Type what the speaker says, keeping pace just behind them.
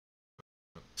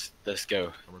Let's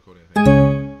go. I'm recording, I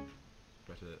think.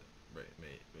 Press it. Wait,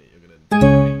 you're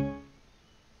gonna...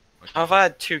 Have I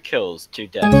had 2 kills, 2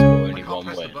 deaths, but I only can't 1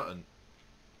 press the win? button.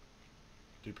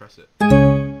 Do press it.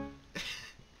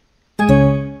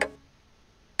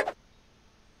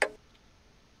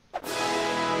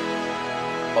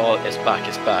 Oh, it's back,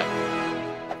 it's back.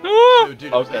 Dude,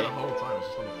 it was there Okay. the whole time, it's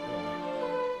just on the floor.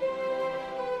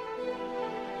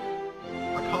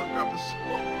 I can't grab the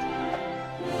sword.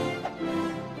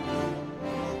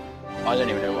 I don't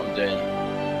even know what I'm doing.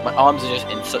 My arms are just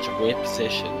in such weird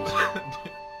positions.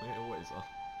 They always are.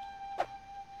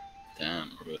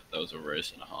 Damn, Robert, that was a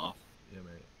roast and a half. Yeah,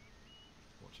 mate.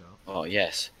 Watch out. Oh,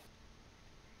 yes.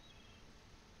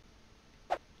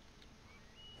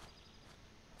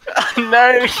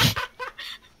 No!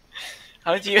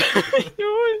 How do you...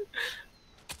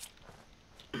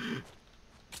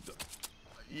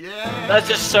 Yeah! That's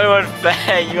just so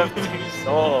unfair, you have 2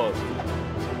 swords.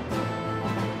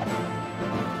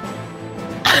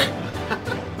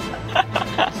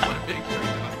 That's my big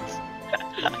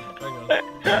Hang on.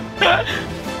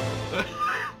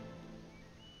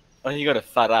 Oh, you got a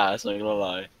fat ass, not gonna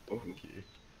lie. Ooh. Thank you.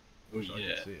 Ooh, Wish I could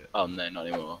yeah. see it. Oh no, not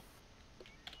anymore.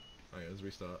 Okay, let's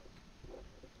restart.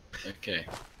 Okay.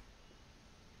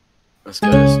 Let's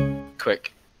go. This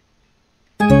quick.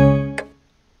 Okay.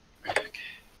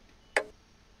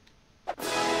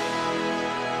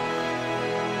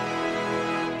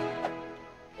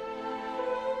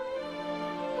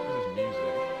 What is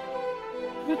music?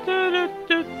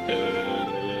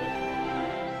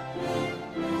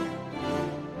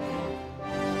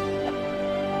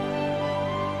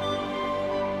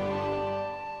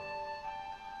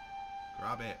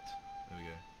 Grab it. There we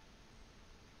go.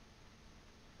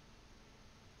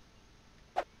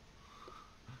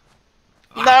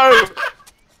 No!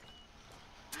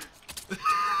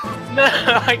 No,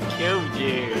 I killed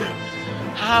you.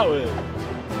 How?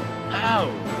 How?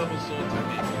 Double sword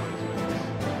technique.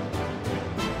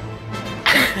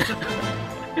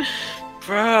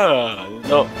 Bruh,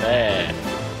 not fair.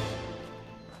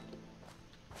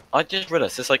 I just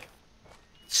realized there's like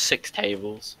 6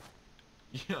 tables.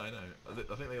 Yeah, I know.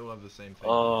 I think they all have the same thing.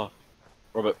 Oh,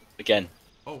 Robert, again.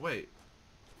 Oh wait.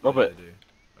 Robert, Yeah, they do.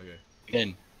 Okay.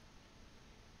 again.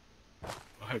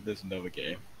 I hope there's another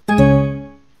game.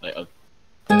 Like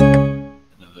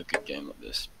another good game like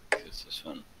this because it's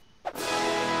fun.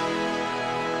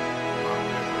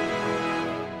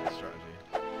 Strategy.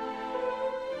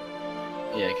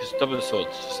 Yeah, because double the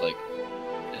sword's just like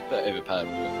it's a bit overpowered.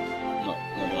 Not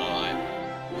gonna lie.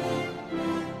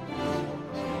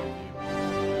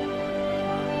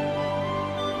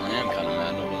 I am kind of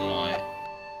mad. Not gonna lie.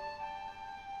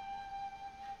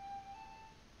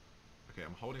 Okay,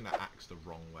 I'm holding that axe the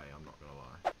wrong way. I'm not gonna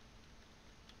lie.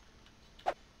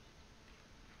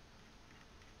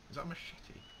 Is that a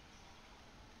machete?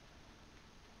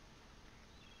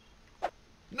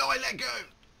 No, I let go.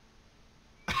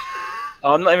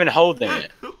 Oh, I'm not even holding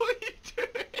it. What are you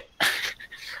doing?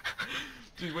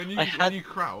 Dude, when you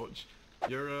crouch,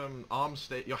 your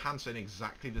your hands stay in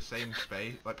exactly the same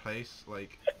space, like place.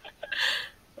 Like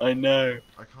I know.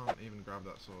 I can't even grab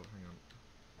that sword. Hang on.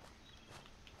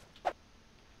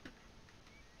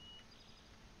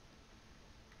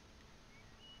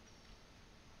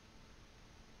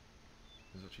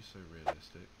 It's actually so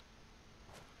realistic.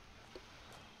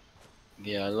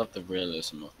 Yeah, I love the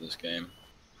realism of this game.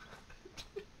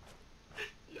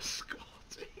 You're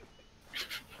squatting.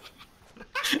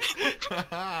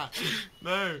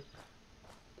 No.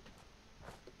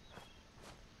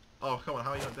 Oh, come on,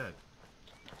 how are you not dead?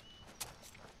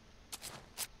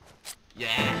 Yeah.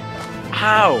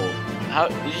 How? How?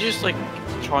 You're just like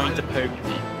trying to poke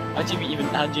me. How do you even?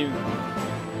 How do you?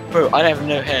 Bro, I have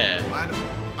no hair.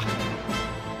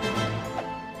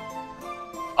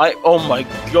 Oh my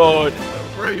god.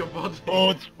 Bro, your body.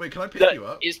 Oh, wait, can I pick you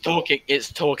up? It's talking.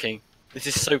 It's talking. This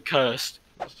is so cursed.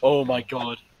 What's Oh talking? my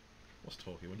god. What's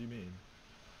talking? What do you mean?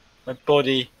 My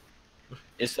body.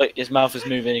 It's like his mouth is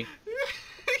moving.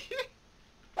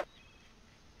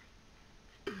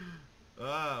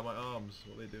 Ah, my arms.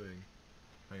 What are they doing?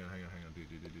 Hang on. Do.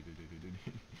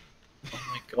 Oh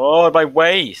my god, my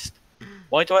waist.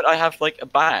 Why don't I have like a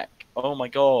back? Oh my Why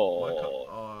can't,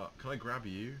 god. can I grab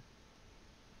you?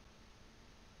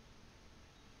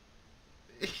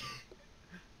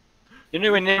 You're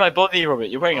nowhere near my body, Robert.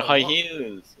 You're wearing Oh, high what?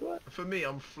 heels. What? For me,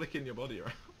 I'm flicking your body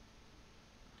around.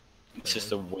 It's just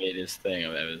the weirdest thing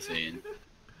I've ever seen.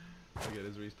 Okay,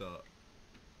 let's restart.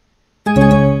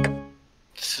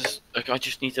 This is like I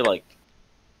just need to like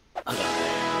I don't know.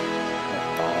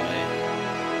 Not die.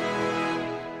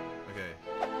 Okay.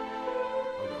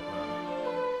 I've got a plan.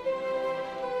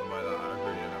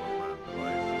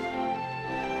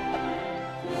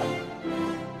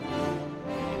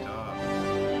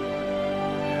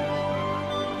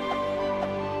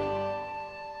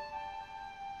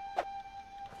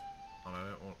 And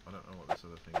I don't know what this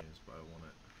other thing is, but I want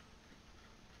it.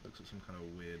 Looks like some kind of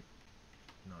weird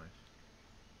knife.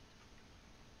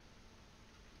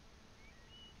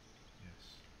 Yes.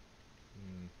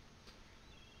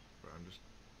 Right, I'm just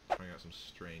trying out some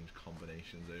strange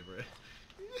combinations over it.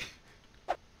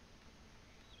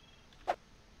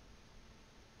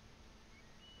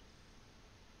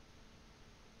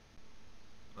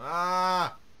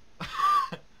 Ah!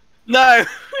 No!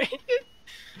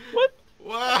 What?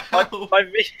 Wow! My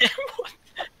vision. What?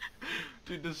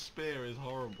 Dude, the spear is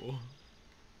horrible.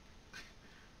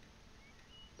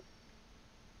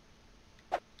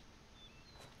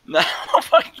 No, oh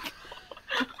my god.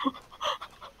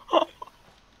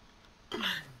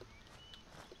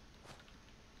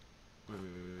 Wait.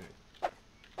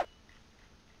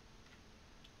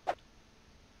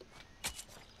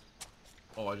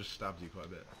 Oh, I just stabbed you quite a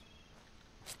bit.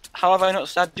 How have I not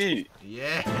stabbed you?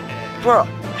 Yeah! Bro,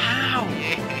 how?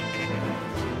 Yeah!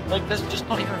 Like, that's just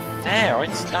not even fair. I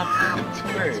stabbed you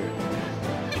through.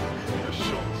 Your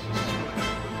shots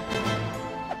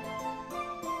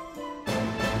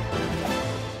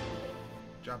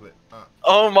just Jablet. Ah.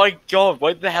 Oh my god,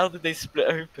 why the hell did they split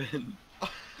open?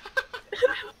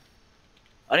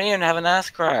 I didn't even have an ass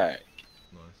crack.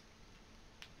 Nice.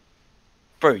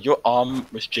 Bro, your arm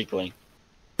was jiggling.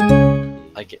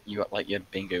 Like you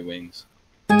had bingo wings.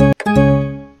 Wait,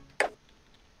 can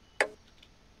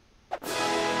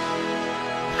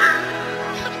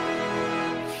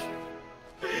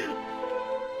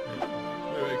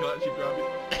I actually grab it?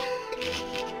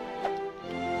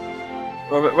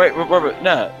 Robert,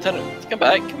 no, come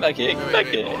back here, come back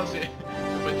here. Honestly,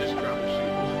 if I just grab the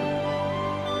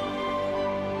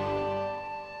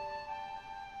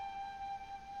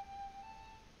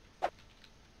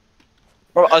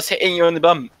Robert, I was hitting you on the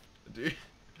bum. shield. Dude.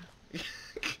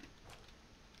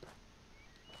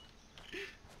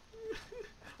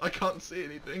 I can't see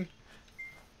anything.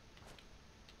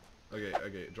 Okay,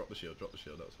 drop the shield, that was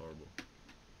horrible.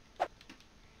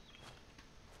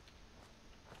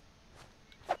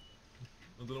 I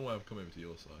don't know why I've come over to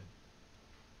your side.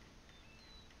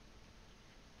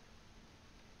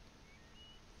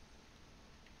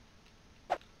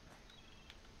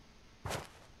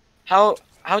 How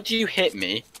do you hit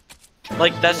me?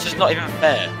 Like, that's just not even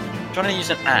fair. I'm trying to use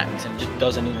an axe and it just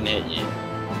doesn't even hit you.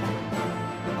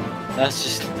 That's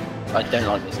just... I don't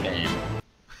like this game.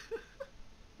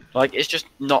 Like, it's just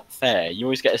not fair. You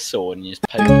always get a sword and you just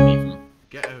poke me from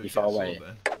far away.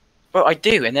 Then. Well, I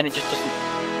do, and then it just doesn't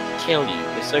kill you.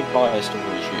 It's so biased towards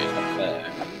you, it's not fair.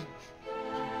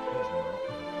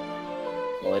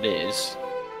 Well, it is.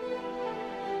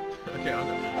 Okay, I'm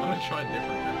gonna try a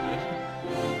different method.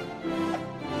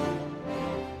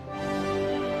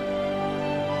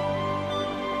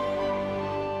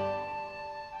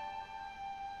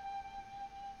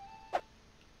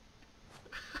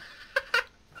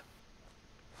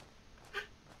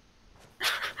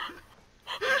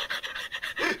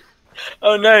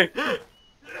 Oh no!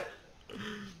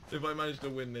 If I manage to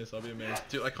win this, I'll be amazed.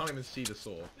 Dude, I can't even see the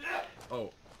sword. Oh.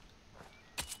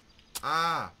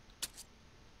 Ah!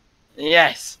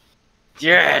 Yes!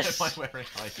 Yes! Why am I wearing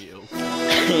high heels?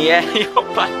 Yeah,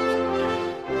 you're back.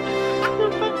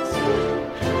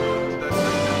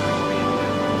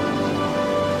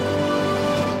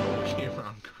 Walking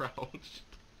around crouched.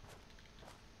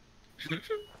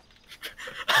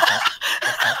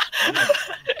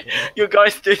 You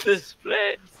guys do the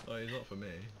split! Oh, he's not for me.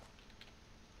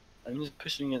 I'm just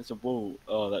pushing against the wall.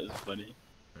 Oh, that is funny.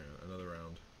 Hang on, another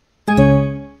round.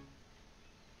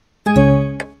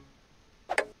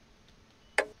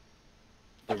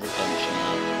 The redemption.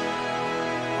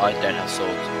 I don't have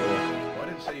swords. Why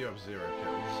did it say you have 0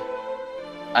 kills?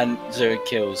 And 0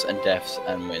 kills and deaths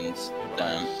and wins.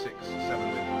 Damn. 6, 7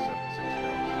 wins and 6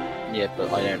 kills. Yeah,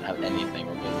 but I don't have anything,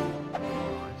 Robert. Nice.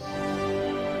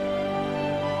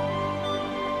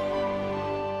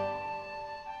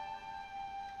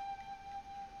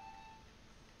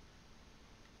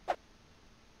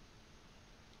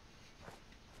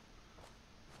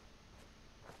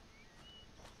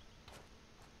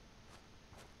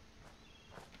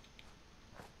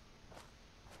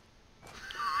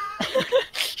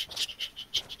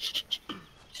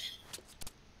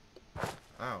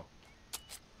 Ow.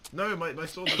 No, my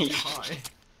sword's too high.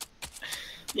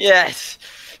 Yes!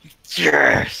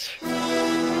 Yes!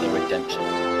 The redemption.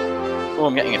 Oh,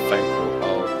 I'm getting a phone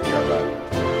call. I'll be right back.